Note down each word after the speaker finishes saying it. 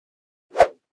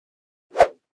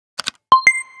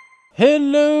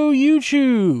Hello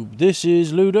YouTube, this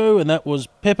is Ludo and that was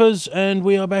Peppers, and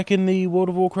we are back in the World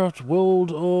of Warcraft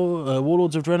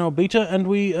Warlords of Draenor beta, and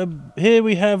here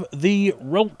we have the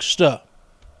Rolkster.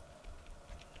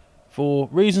 For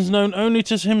reasons known only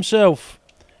to himself,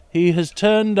 he has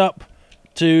turned up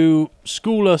to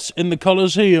school us in the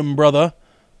Colosseum, brother.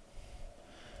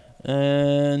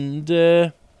 And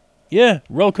yeah,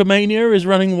 Rolkamania is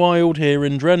running wild here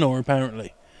in Draenor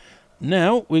apparently.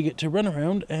 Now we get to run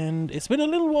around, and it's been a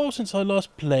little while since I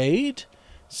last played,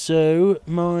 so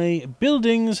my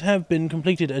buildings have been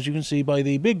completed, as you can see by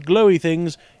the big glowy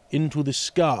things into the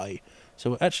sky. So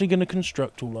we're actually going to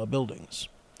construct all our buildings.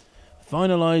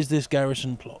 Finalise this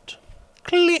garrison plot.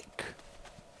 Click!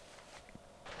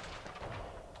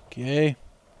 Okay.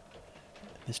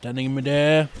 They're standing in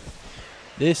midair.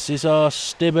 This is our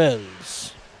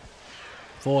stables.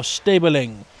 For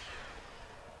stabling.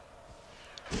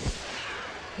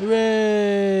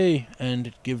 Hooray! And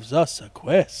it gives us a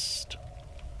quest.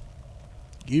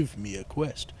 Give me a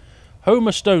quest.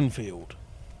 Homer Stonefield.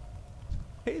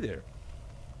 Hey there.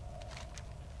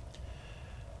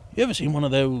 You ever seen one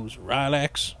of those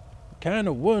Rylacs?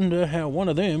 Kinda wonder how one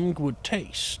of them would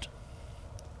taste.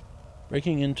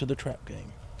 Breaking into the trap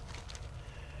game.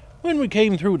 When we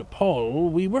came through the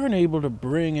Pol, we weren't able to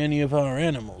bring any of our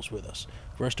animals with us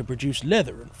for us to produce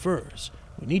leather and furs.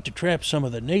 We need to trap some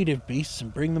of the native beasts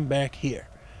and bring them back here.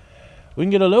 We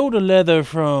can get a load of leather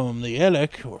from the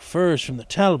Elec or furs from the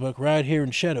Talbuk right here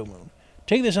in Shadowmoon.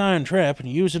 Take this iron trap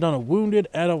and use it on a wounded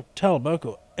adult Talbuk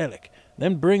or Elec.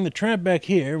 Then bring the trap back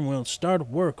here and we'll start a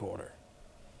work order.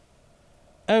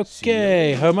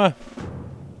 Okay, Homer.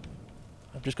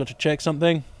 I've just got to check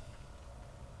something.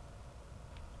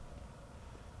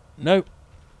 Nope.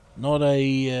 Not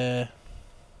a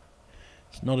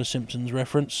it's not a Simpsons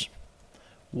reference.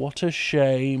 What a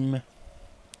shame.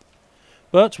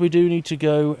 But we do need to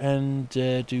go and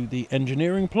do the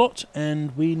engineering plot,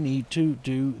 and we need to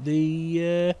do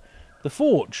the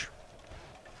forge.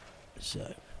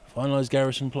 So, finalise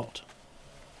garrison plot.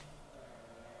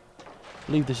 I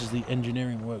believe this is the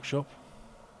engineering workshop.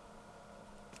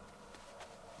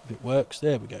 If it works,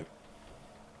 there we go.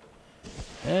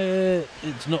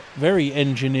 It's not very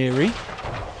engineering.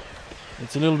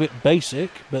 It's a little bit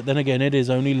basic, but then again it is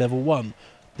only level 1.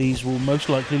 These will most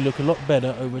likely look a lot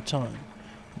better over time.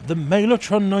 The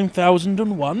Mailotron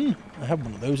 9001? I have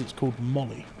one of those, it's called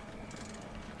Molly.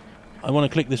 I want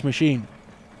to click this machine.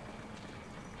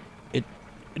 It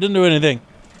doesn't do anything.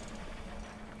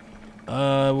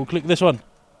 We'll click this one.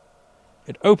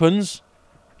 It opens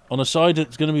on a side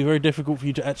that's going to be very difficult for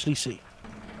you to actually see.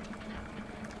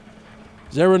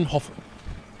 Zerenhofen.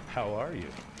 How are you?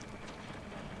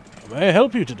 How may I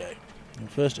help you today? Your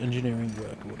first engineering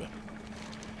work order.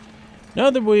 Now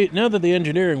that the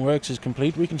engineering works is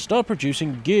complete, we can start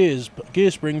producing gear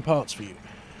spring parts for you.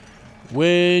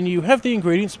 When you have the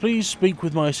ingredients, please speak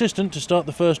with my assistant to start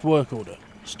the first work order.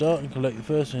 Start and collect the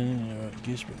first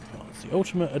gear spring parts. The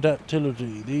ultimate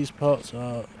adaptability. These parts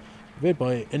are made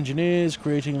by engineers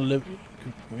creating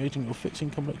or fixing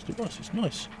complex devices.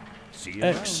 Nice. See you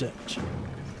Accept.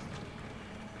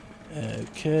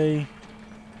 Okay.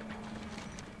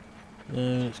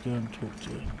 Let's go and talk to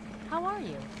her. How are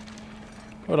you?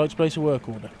 I'd like to place a work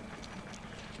order.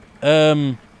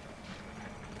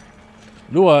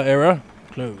 Lua error.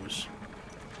 Close.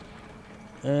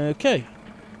 Okay.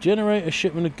 Generate a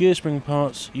shipment of gear spring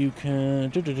parts. You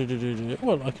can...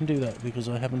 Well, I can do that because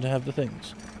I happen to have the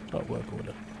things. Start work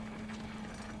order.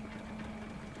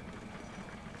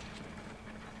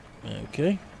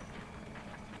 Okay.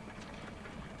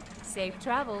 Safe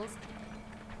travels.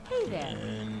 Hey there.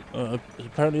 And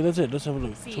apparently that's it. Let's have a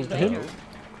look. See you Talk to him. later.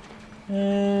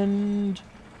 And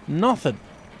nothing.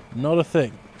 Not a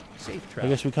thing. Safe I travel.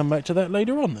 guess we come back to that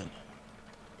later on then.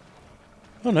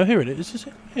 Oh no, here it is. Is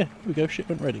it? Yeah, here we go.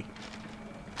 Shipment ready.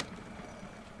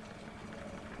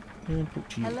 And talk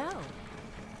to you. Hello.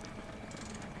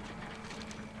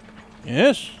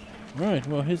 Yes. Right.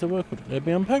 Well, here's the work order. Let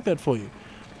me unpack that for you.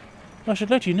 I should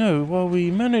let you know, while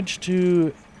we managed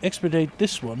to expedite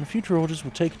this one, future orders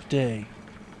will take a day.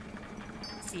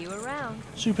 See you around.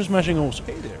 Super smashing awesome.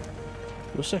 Hey there.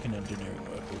 Your second engineering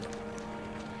work order.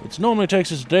 It normally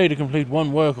takes us a day to complete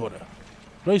one work order.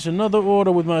 Place another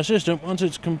order with my assistant. Once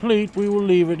it's complete, we will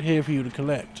leave it here for you to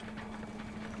collect.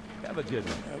 Have a good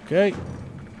one. Okay.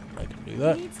 I can do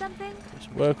that. Need something? This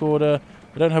work order.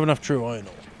 I don't have enough true iron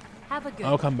ore. Have a good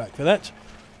I'll come back for that.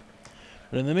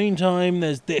 But in the meantime,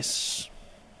 there's this.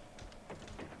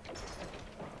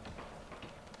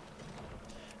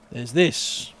 There's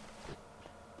this.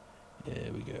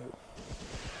 There we go.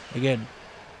 Again,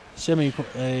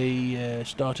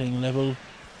 starting level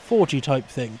 40 type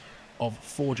thing of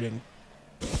forging.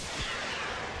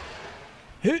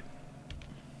 Hit.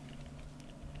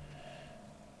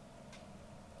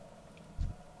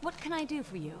 What can I do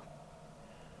for you?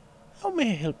 How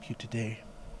may I help you today?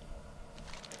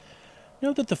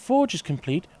 Now that the forge is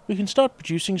complete, we can start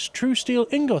producing true steel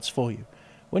ingots for you.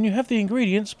 When you have the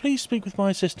ingredients, please speak with my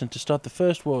assistant to start the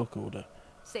first work order.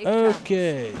 Safe travels.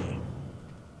 Okay.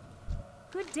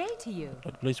 Good day to you.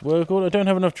 I'd place work order. I don't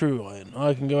have enough true iron.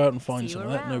 I can go out and find See some you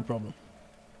of that, no around. problem.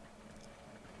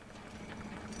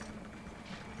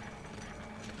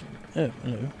 Oh,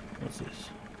 hello. What's this?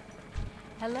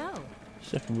 Hello.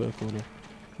 Second work order.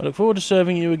 I look forward to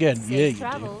serving you again. Safe Yeah, you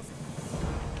travels. do.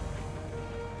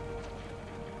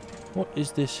 What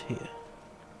is this here?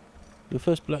 Your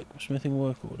first blacksmithing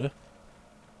work order.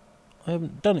 I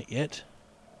haven't done it yet.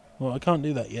 Well, I can't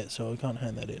do that yet, so I can't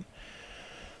hand that in.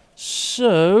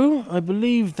 So, I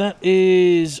believe that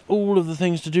is all of the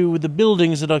things to do with the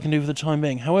buildings that I can do for the time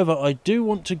being. However, I do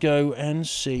want to go and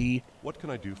see What can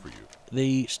I do for you?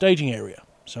 the staging area.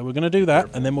 So we're going to do that,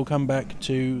 and then we'll come back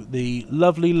to the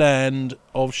lovely land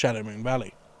of Shadowmoon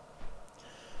Valley.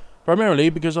 Primarily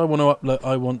because I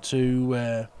want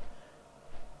to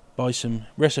buy some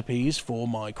recipes for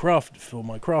my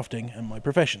crafting and my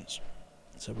professions.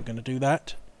 So we're going to do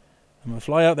that. I'm going to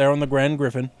fly out there on the Grand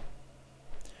Griffin,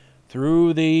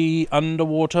 through the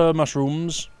underwater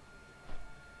mushrooms,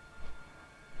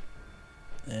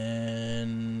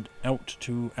 and out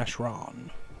to Ashran.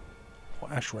 Or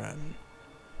Ashran.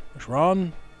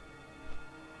 Ashran?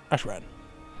 Ashran.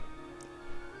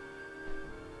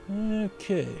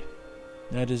 Okay.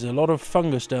 That is a lot of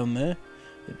fungus down there.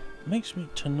 It makes me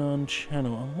Tanan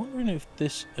Channel. I'm wondering if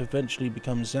this eventually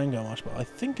becomes Zangarmarsh, but I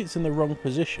think it's in the wrong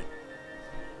position.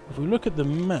 If we look at the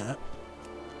map,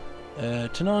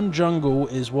 Tanan Jungle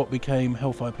is what became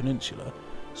Hellfire Peninsula.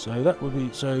 So that would be...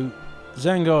 So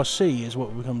Zangar Sea is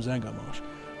what would become Zangarmarsh.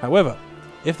 However,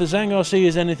 if the Zangar Sea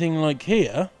is anything like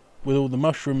here, with all the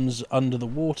mushrooms under the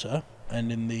water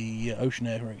and in the ocean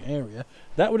area,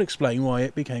 that would explain why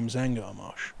it became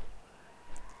Zangarmarsh.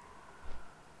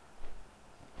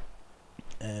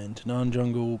 And Tanan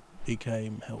Jungle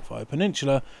became Hellfire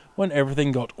Peninsula when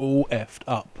everything got all effed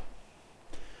up.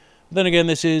 Then again,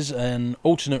 this is an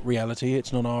alternate reality,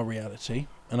 it's not our reality.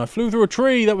 And I flew through a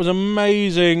tree, that was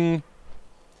amazing!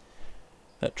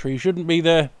 That tree shouldn't be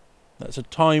there, that's a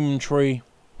time tree.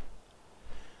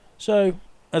 So,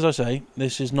 as I say,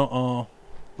 this is not our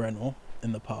Draenor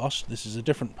in the past, this is a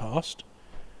different past.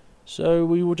 So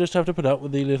we will just have to put up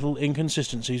with the little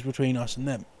inconsistencies between us and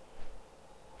them.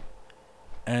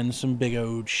 And some big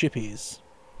old shippies.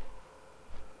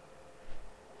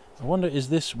 I wonder, is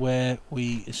this where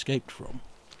we escaped from?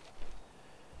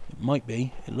 It might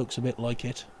be, it looks a bit like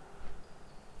it.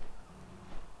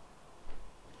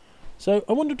 So,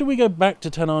 I wonder, do we go back to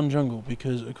Tanan Jungle?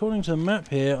 Because according to the map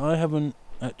here, I haven't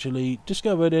actually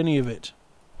discovered any of it.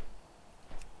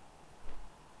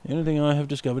 The only thing I have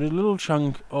discovered is a little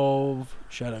chunk of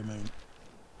Shadowmoon.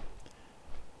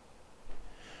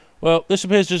 Well, this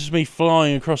appears to just be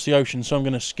flying across the ocean, so I'm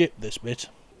going to skip this bit.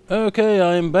 Okay,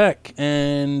 I am back,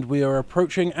 and we are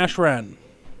approaching Ashran.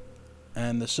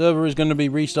 And the server is going to be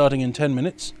restarting in 10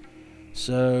 minutes.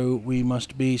 So we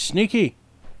must be sneaky,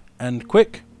 and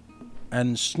quick,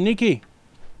 and sneaky,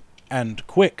 and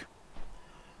quick.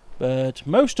 But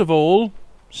most of all,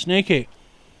 sneaky.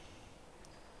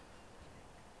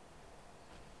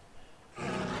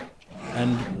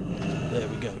 And there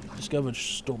we go. Discovered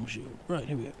storm shield. Right,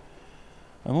 here we go.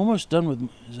 I'm almost done with...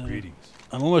 Greetings.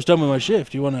 I'm almost done with my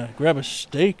shift. You want to grab a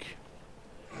steak?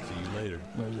 See you later.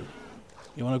 Where is it?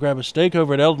 You want to grab a steak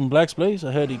over at Eldon Black's place?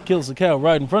 I heard he kills the cow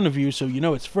right in front of you, so you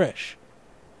know it's fresh.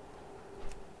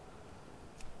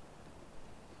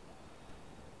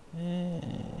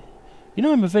 You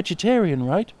know I'm a vegetarian,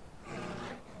 right?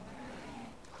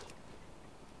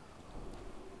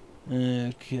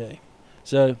 Okay.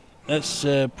 So, that's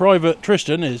Private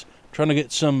Tristan is trying to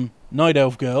get some night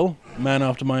elf girl, man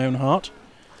after my own heart.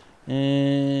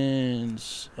 And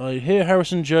I hear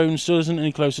Harrison Jones still isn't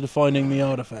any closer to finding the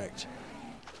artifact.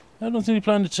 How long does he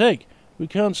plan to take? We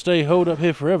can't stay holed up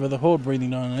here forever, the horde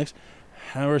breathing down our necks.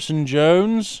 Harrison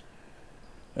Jones?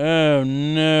 Oh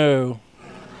no.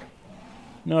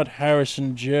 Not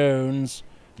Harrison Jones.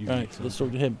 Right, let's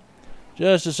talk to him.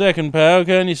 Just a second, pal.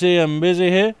 Can you see I'm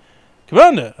busy here?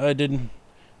 Commander! I didn't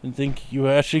think you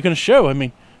were actually going to show. I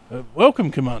mean,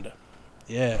 welcome, Commander.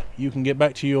 Yeah, you can get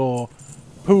back to your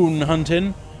poon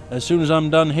hunting as soon as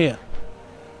I'm done here.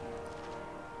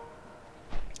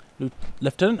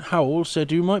 Lieutenant Howell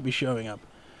said you might be showing up.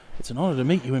 It's an honor to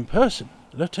meet you in person.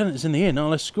 The lieutenant is in the inn.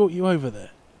 I'll escort you over there.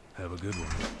 Have a good one.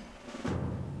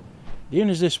 The inn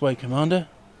is this way, Commander.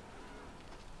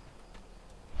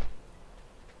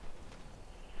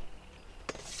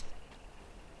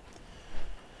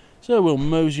 So we'll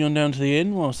mosey on down to the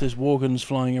inn whilst there's Worgens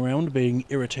flying around being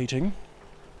irritating.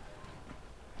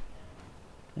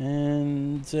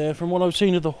 And from what I've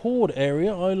seen of the Horde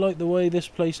area, I like the way this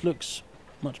place looks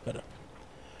much better.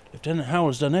 Lieutenant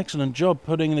Howell's done an excellent job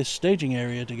putting this staging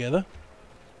area together.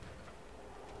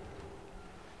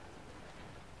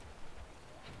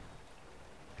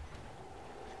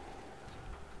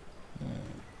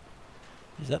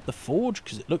 Is that the forge?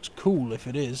 Because it looks cool if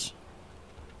it is.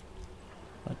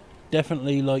 I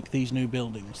definitely like these new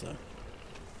buildings though.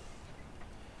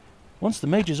 Once the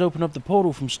mages open up the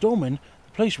portal from Stormwind,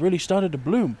 the place really started to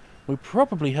bloom. We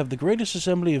probably have the greatest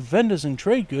assembly of vendors and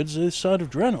trade goods this side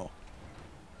of Draenor.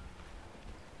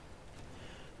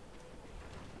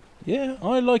 Yeah,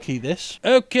 I like this.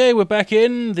 Okay, we're back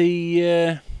in.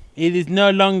 It is no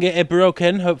longer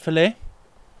broken, hopefully.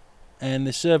 And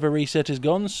the server reset is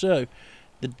gone, so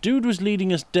the dude was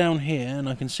leading us down here, and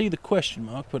I can see the question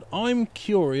mark, but I'm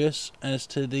curious as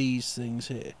to these things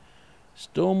here.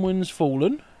 Stormwind's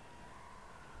Fallen.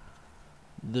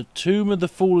 The Tomb of the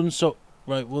Fallen Soul.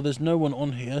 Right, well, there's no one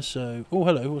on here, so... Oh,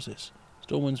 hello, what's this?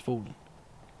 Stormwind's Fallen.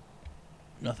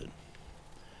 Nothing.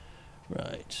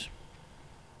 Right.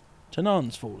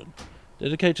 Tanarn's Fallen.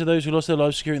 Dedicated to those who lost their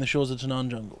lives securing the shores of Tanarn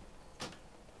jungle.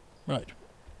 Right.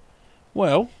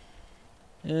 Well...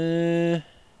 is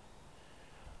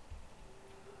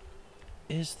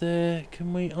there...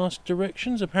 Can we ask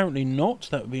directions? Apparently not.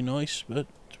 That would be nice, but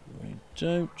we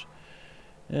don't.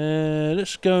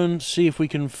 Let's go and see if we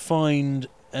can find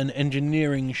an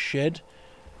engineering shed.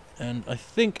 And I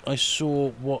think I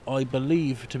saw what I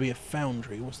believe to be a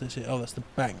foundry. What's this here? Oh, that's the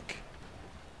bank.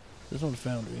 There's not a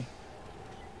foundry.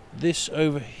 This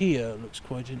over here looks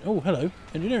quite... Oh, hello.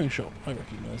 Engineering shop. I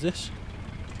recognise this.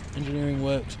 Engineering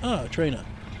works. Ah, trainer.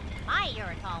 Hi, you're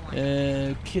a tall one.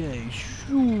 Okay.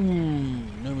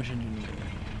 No much engineering.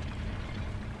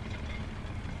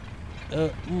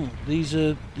 These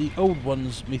are the old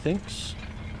ones, methinks.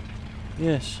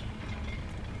 Yes.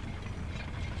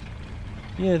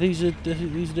 Yeah, these are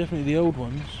definitely the old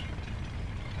ones.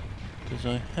 Because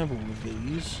I have all of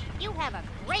these. You have a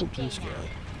great day This now. guy.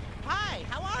 Hi,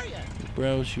 how are you?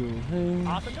 Browse your things.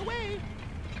 Off and away.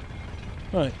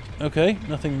 Right. Okay.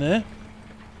 Nothing there.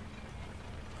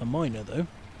 A miner though.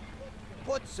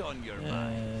 What's on your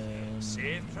mind?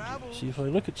 Safe travels. See, if I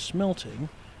look at smelting,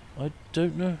 I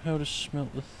don't know how to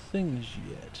smelt the things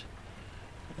yet.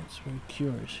 That's very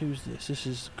curious. Who's this? This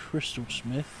is Crystal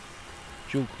Smith,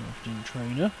 jewel crafting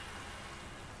trainer.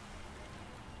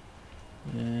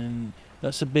 And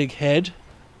that's a big head.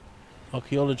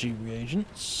 Archaeology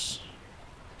reagents.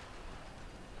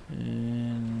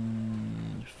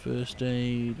 And first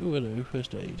aid. Oh, hello,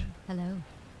 first aid. Hello.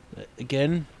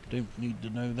 Again, don't need to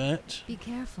know that. Be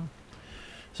careful.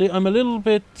 See, I'm a little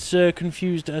bit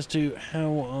confused as to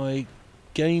how I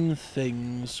gain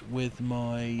things with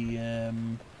my...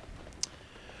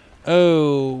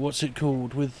 oh, what's it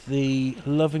called? With the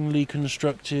lovingly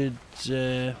constructed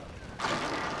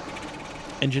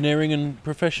engineering and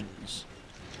professions.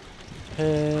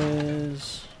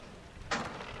 Repairs...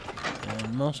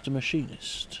 and Master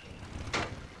Machinist.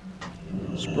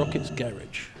 Sprocket's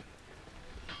Garage.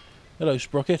 Hello,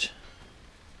 Sprocket.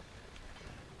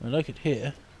 I like it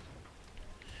here.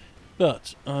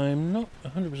 But I'm not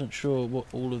 100% sure what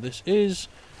all of this is.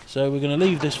 So we're going to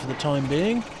leave this for the time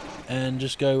being. And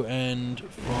just go and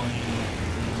find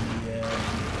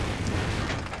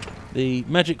the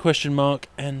magic question mark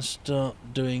and start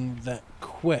doing that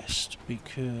quest.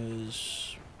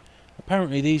 Because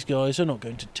apparently these guys are not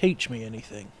going to teach me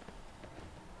anything.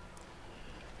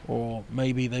 Or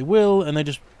maybe they will and they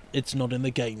just... It's not in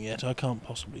the game yet, I can't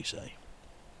possibly say.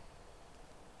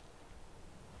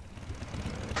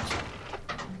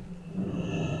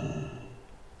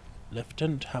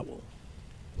 Lieutenant Howell.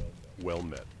 Well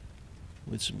met.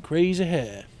 With some crazy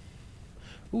hair.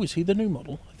 Oh, is he the new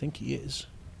model? I think he is.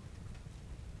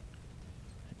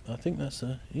 I think that's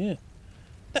a... yeah.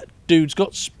 That dude's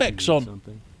got specs on.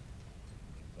 Something?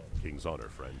 King's honor,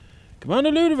 friend.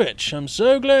 Commander Ludovic, I'm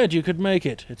so glad you could make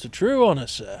it. It's a true honour,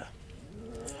 sir.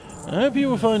 I hope you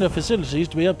will find our facilities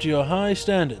to be up to your high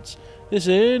standards. This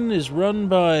inn is run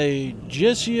by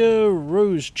Jessia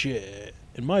Rosechair.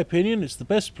 In my opinion, it's the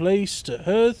best place to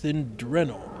hearth in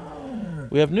Draenor.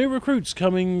 We have new recruits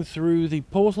coming through the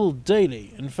portal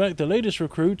daily. In fact, the latest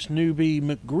recruit, newbie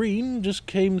McGreen, just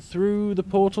came through the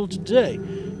portal today.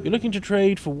 If you're looking to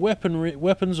trade for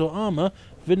weapons or armor,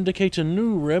 Vindicator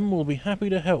Nurem will be happy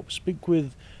to help. Speak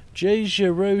with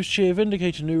Jasia Rosecheer,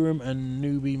 Vindicator Nurem, and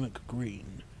newbie McGreen.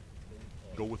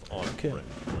 Go with honor, Okay. friend.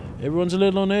 Everyone's a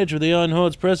little on edge with the Iron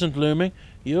Horde's presence looming.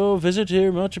 Your visit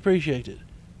here much appreciated.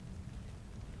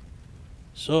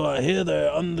 So I hear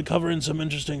they're uncovering some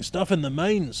interesting stuff in the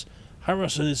mines.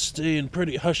 Harrison is staying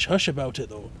pretty hush-hush about it,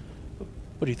 though.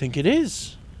 What do you think it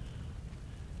is?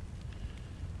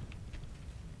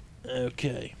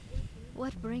 Okay.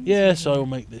 What brings Yes, you I here? will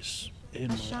make this in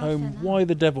my shot home. and Why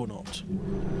the devil not?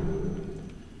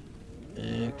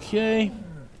 Okay.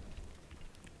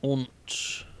 Und.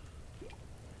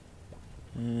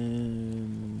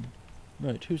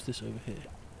 Right, who's this over here?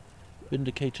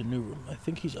 Vindicator Nurem. I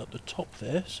think he's up the top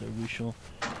there, so we shall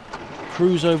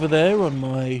cruise over there on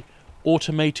my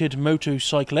automated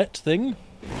motorcyclette thing.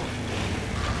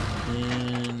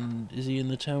 And is he in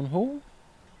the town hall?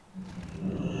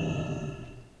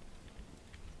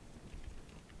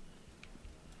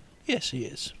 Yes, he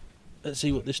is. Let's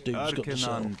see what this dude's got to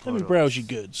sell. Let me browse your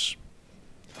goods.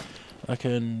 I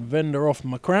can vendor off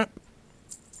my crap.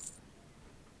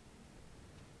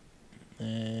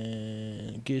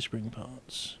 And gear spring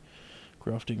parts.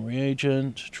 Crafting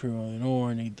reagent. True iron ore.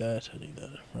 I need that. I need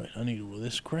that. Right, I need all of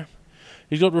this crap.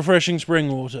 He's got refreshing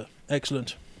spring water.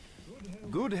 Excellent.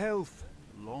 Good health,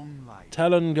 long life.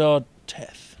 Talon Guard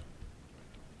Teth.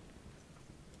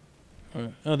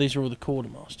 Right. Oh, these are all the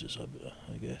quartermasters,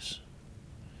 I guess.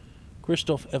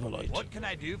 Christoph Everlight. What can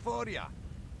I do for you?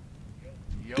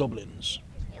 Goblins.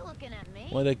 You looking at me?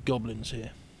 Why are there goblins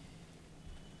here?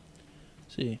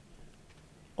 See.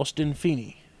 Austin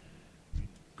Feeney.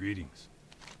 Greetings.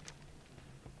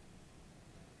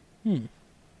 So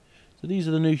these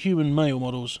are the new human male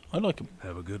models. I like them.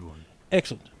 Have a good one.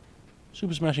 Excellent.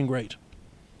 Super smashing great.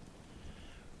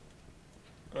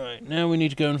 Right, now we need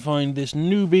to go and find this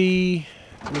newbie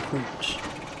recruit.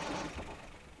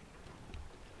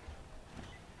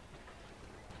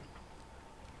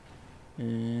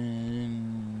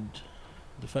 And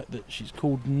the fact that she's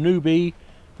called newbie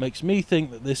makes me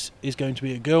think that this is going to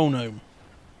be a girl gnome.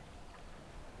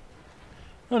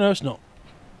 Oh no, it's not.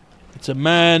 It's a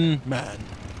man. Can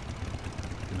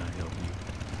I help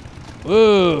you?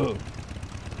 Whoa!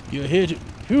 You're here to...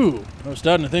 Phew! I was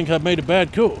starting to think I'd made a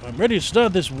bad call. I'm ready to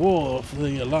start this war for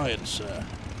the Alliance, sir.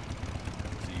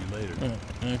 See you later.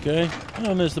 Okay.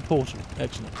 Oh, and there's the portal.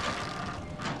 Excellent.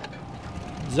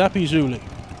 Zappy Zuli.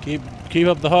 Keep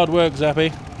up the hard work,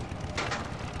 Zappy.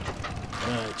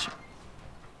 Right.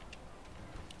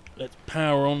 Let's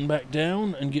power on back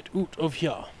down and get out of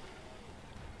here.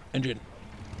 Engine.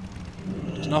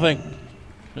 Does nothing.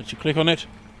 Let you click on it.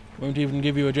 Won't even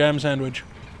give you a jam sandwich.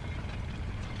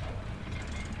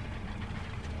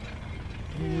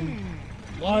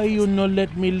 Why you not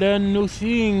let me learn new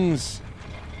things?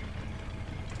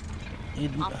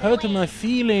 It hurt my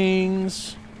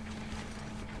feelings.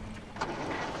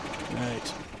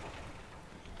 Right.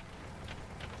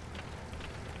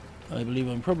 I believe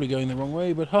I'm probably going the wrong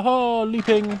way, but haha,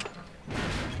 leaping.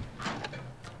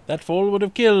 That fall would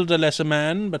have killed a lesser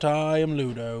man, but I am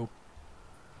Ludo.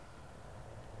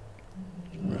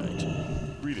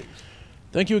 Right. Greetings.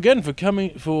 Thank you again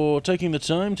for taking the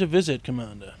time to visit,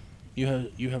 Commander.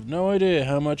 You have no idea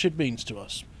how much it means to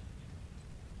us.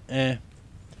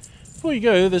 Before you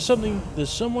go, there's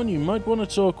someone you might want to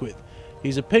talk with.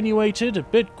 He's opinionated, a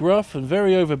bit gruff, and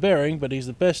very overbearing, but he's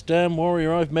the best damn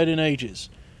warrior I've met in ages.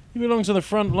 He belongs on the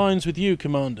front lines with you,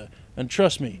 Commander, and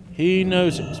trust me, he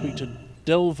knows it. Speak to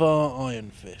Delvar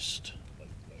Ironfist.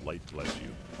 Light bless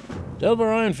you.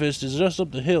 Delvar Ironfist is just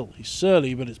up the hill. He's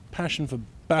surly, but his passion for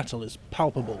battle is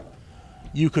palpable.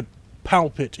 You could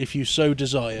palp it if you so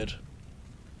desired.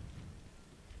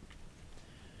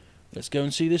 Let's go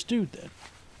and see this dude then.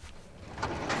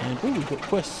 And oh, we've got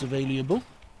quests available,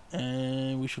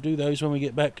 and we shall do those when we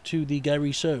get back to the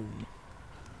garrison.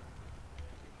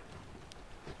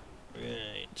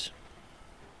 Right.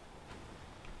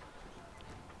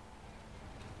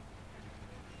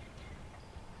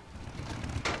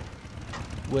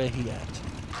 Where he at?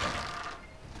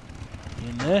 He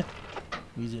in there?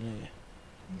 He's in here.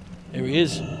 There he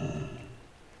is.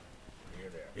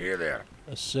 Here there.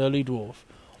 A surly dwarf.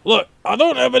 Look, I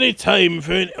don't have any time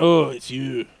for any... Oh, it's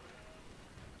you.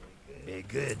 Be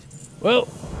good. Well,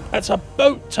 that's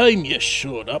about time you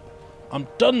showed up. I'm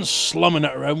done slumming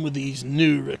it around with these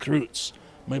new recruits.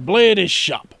 My blade is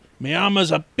sharp, my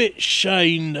armour's a bit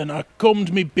shined, and I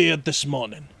combed me beard this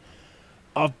morning.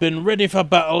 I've been ready for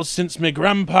battle since me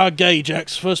grandpa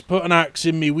Gajax first put an axe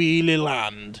in me wheelie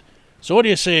land. So what do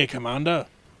you say, Commander?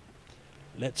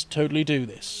 Let's totally do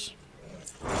this.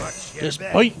 Just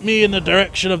point me in the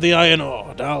direction of the Iron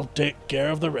Horde. I'll take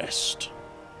care of the rest.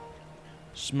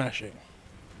 Smashing.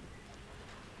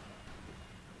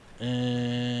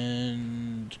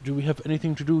 And do we have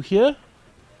anything to do here?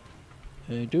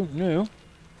 I don't know.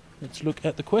 Let's look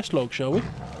at the quest log, shall we?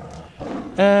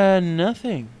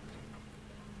 Nothing.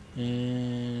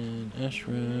 And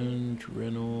Ashran,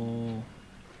 Draenor,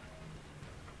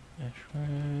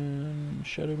 Ashran,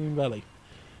 Shadowmoon Valley.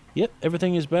 Yep,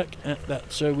 everything is back at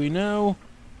that. So we now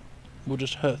we'll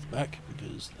just hearth back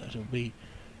because that'll be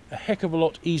a heck of a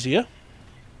lot easier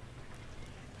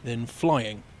than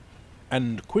flying.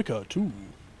 And quicker too.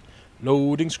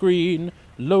 Loading screen,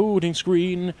 loading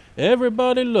screen.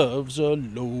 Everybody loves a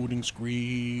loading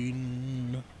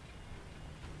screen.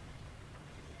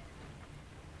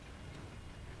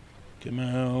 Come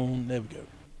on, there we go.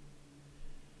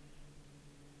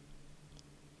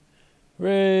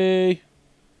 Hooray!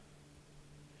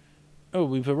 Oh,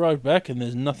 we've arrived back and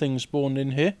there's nothing spawned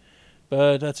in here.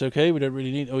 But that's okay, we don't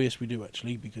really need... Oh yes, we do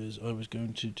actually, because I was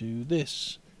going to do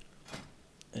this.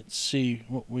 Let's see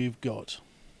what we've got.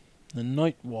 The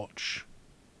Night Watch.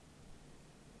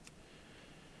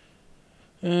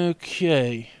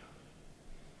 Okay.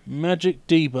 Magic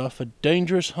debuff, a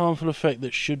dangerous, harmful effect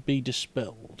that should be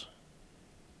dispelled.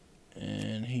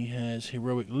 And he has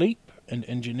Heroic Leap and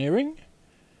Engineering.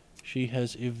 She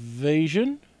has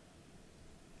Evasion.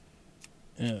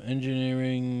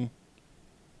 Engineering,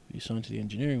 be assigned to the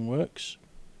Engineering Works.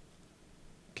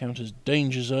 Counters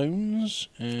Danger Zones.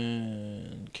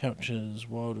 And counters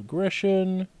Wild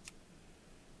Aggression.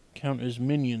 Counters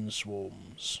Minion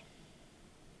Swarms.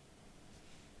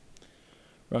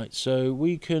 Right, so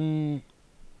we'll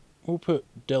put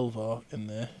Delvar in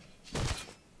there.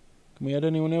 Can we add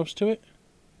anyone else to it?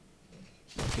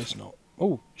 Guess not.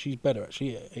 Oh, she's better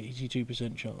actually.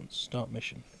 82% chance. Start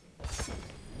mission.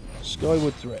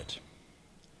 Skyward Threat.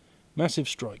 Massive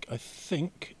Strike. I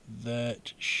think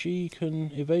that she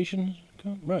can evasion.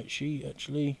 Right, she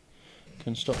actually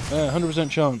can stop. 100%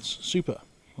 chance. Super.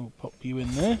 We'll pop you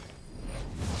in there.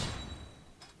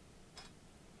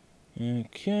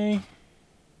 Okay.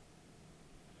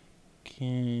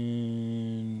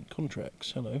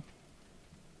 Contracts. Hello.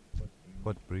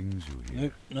 What brings you here?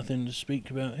 Nope, nothing to speak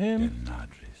about him.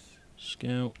 Denadris.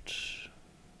 Scout.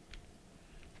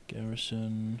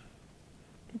 Garrison.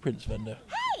 Blueprints vendor.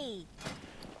 Hey!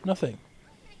 Nothing.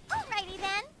 Alrighty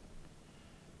then.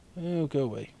 Oh, go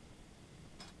away.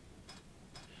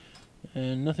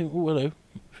 And nothing. Oh, hello.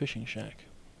 Fishing shack.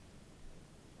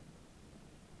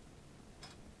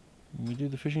 Can we do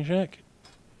the fishing shack?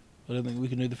 I don't think we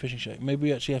can do the fishing shack. Maybe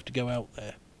we actually have to go out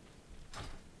there.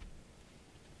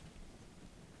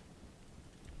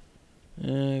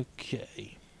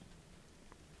 Okay.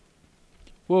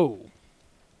 Whoa.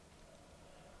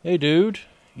 Hey, dude.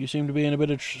 You seem to be in a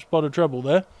bit of spot of trouble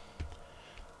there.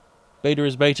 Beta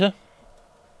is beta.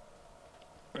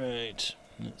 Right.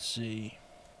 Let's see.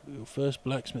 Your first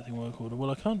blacksmithing work order. Well,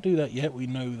 I can't do that yet. We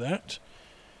know that.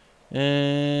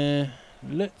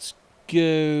 Let's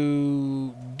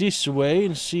go this way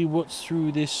and see what's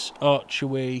through this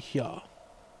archway here.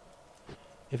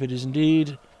 If it is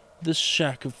indeed the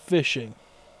shack of fishing.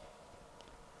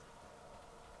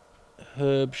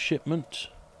 Herb shipment.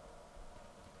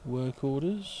 Work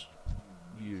orders.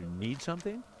 You need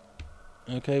something?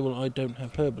 Okay, well I don't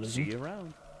have herbalism. See you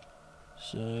around.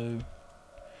 So...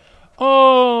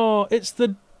 Oh! It's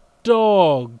the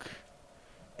dog!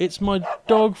 It's my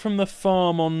dog from the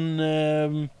farm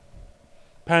on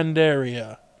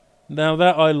Pandaria. Now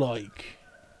that I like.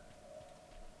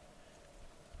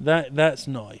 That's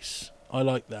nice. I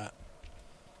like that.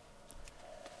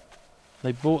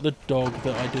 They bought the dog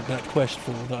that I did that quest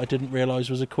for that I didn't realise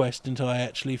was a quest until I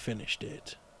actually finished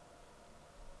it.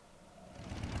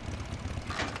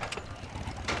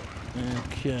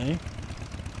 Okay.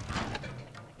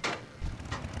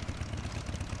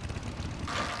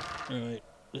 Alright,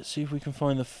 let's see if we can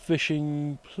find the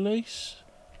fishing place.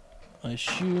 I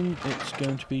assume it's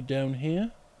going to be down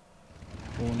here.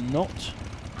 Or not.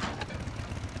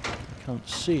 I can't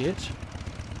see it.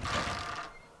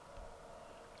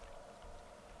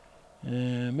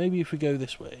 Maybe if we go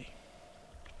this way.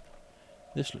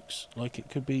 This looks like it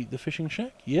could be the fishing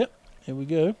shack. Yep, here we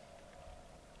go.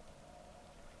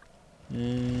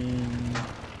 And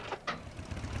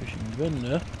fishing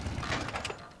vendor.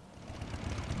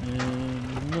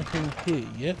 And nothing here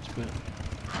yet, but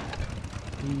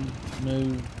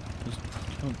no,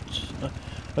 can't.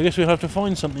 I guess we'll have to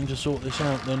find something to sort this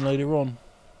out then later on.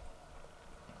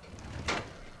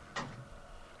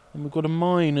 And we've got a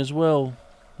mine as well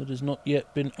that has not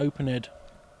yet been opened.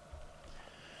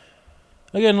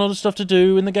 Again, a lot of stuff to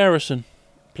do in the garrison.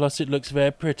 Plus it looks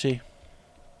very pretty.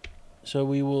 So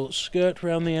we will skirt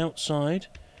round the outside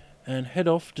and head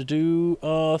off to do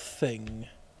our thing.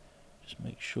 Just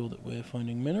make sure that we're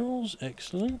finding minerals.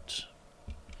 Excellent.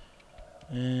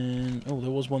 And oh, there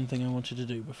was one thing I wanted to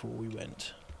do before we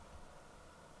went.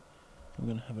 I'm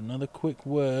going to have another quick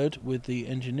word with the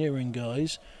engineering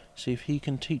guys, see if he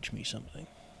can teach me something.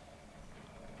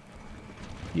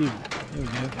 You, there we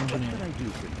go, engineer.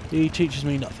 He teaches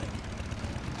me nothing.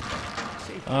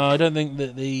 I don't think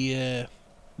that the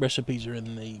recipes are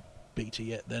in the beta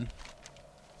yet then.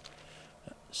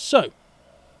 So,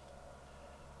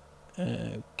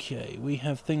 okay, we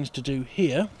have things to do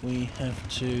here. We have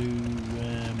to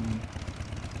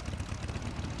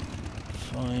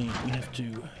we have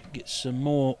to get some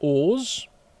more ores.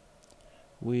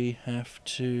 We have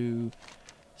to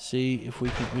see if we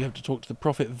can. We have to talk to the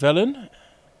Prophet Velen,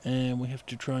 and we have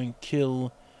to try and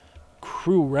kill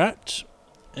Crew Rat,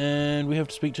 and we have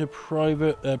to speak to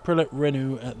Prelate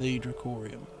Renu at the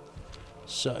Dracorium.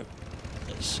 So,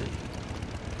 let's see.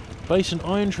 Place an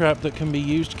iron trap that can be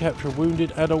used to capture a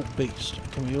wounded adult beast.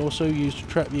 Can be also used to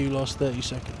trap you last 30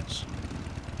 seconds.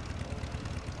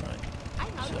 Right,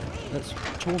 so let's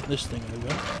taunt this thing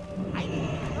over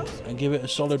and give it a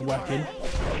solid whacking.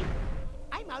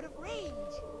 I'm out of range.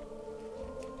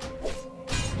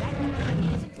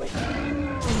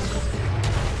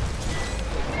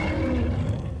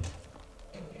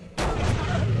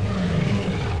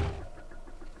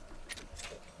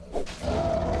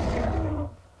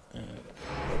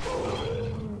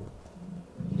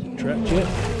 Trapped yet?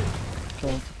 Come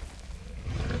on.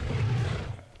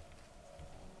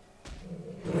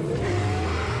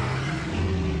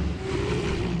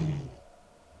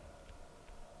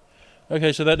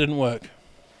 Okay, so that didn't work.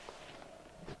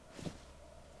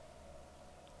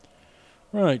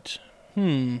 Right.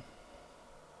 Right,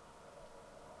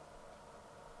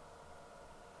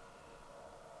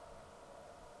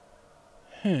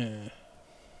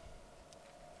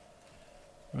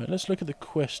 let's look at the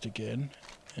quest again.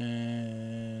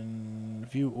 And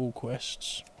view all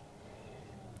quests.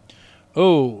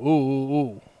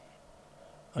 Oh.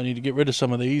 I need to get rid of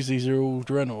some of these. These are all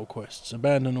Draenor quests.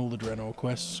 Abandon all the Draenor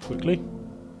quests quickly.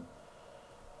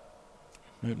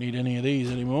 Don't need any of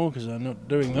these anymore because I'm not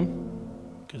doing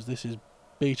them. Because this is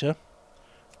beta.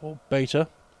 Or beta.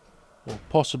 Or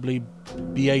possibly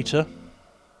beata.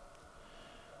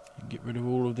 Get rid of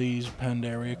all of these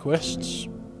Pandaria quests.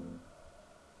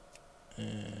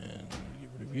 And get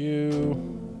rid of you.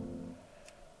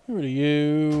 Get rid of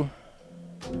you.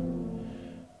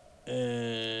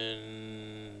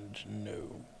 And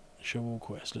no. Show all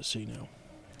quests. Let's see now.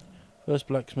 First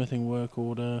blacksmithing work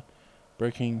order.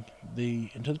 Breaking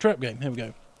into the trap game. Here we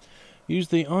go. Use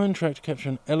the iron track to capture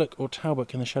an Elk or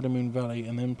Talbot in the Shadow Moon Valley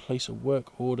and then place a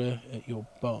work order at your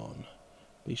barn.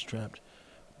 Beast trapped.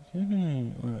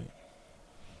 Right.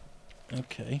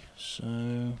 Okay,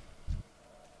 so...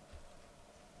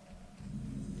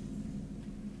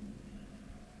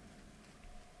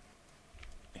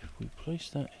 if we place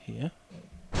that here...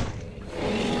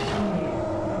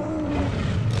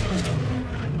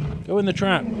 go in the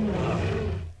trap!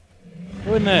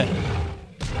 Go in there!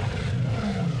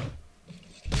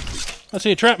 I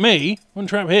see, trap me, wouldn't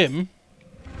trap him.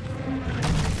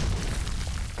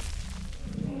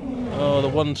 Oh, the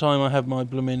one time I have my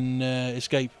bloomin'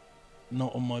 escape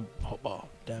not on my hotbar.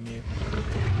 Damn you.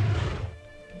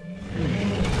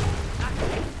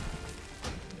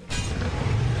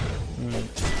 Right,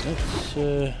 let's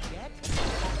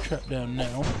trap down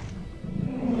now.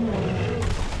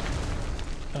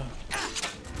 Oh.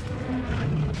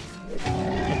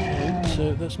 Okay,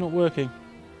 so that's not working.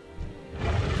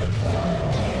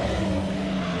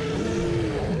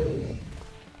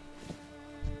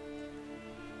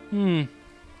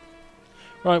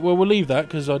 Right, well, we'll leave that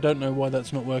because I don't know why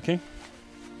that's not working.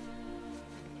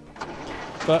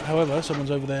 But, however,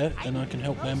 someone's over there and I can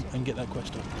help them and get that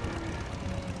quest done.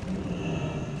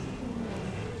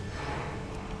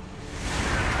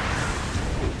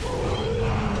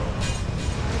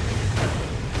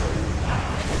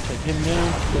 Take him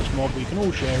down. First mob, we can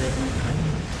all share it.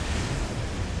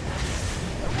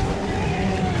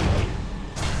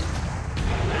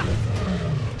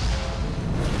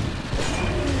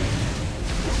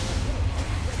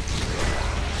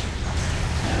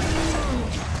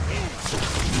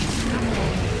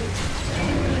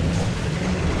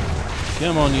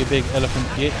 Come on, you big elephant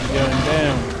git, you're going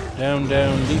down. Down,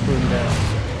 down, deeper and down.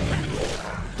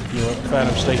 You're a fan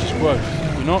of status quo.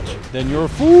 If you're not, then you're a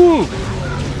fool!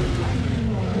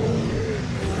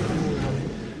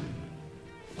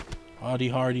 Hardy,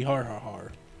 hardy, har, har,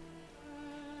 har.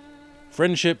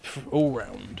 Friendship all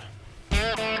round.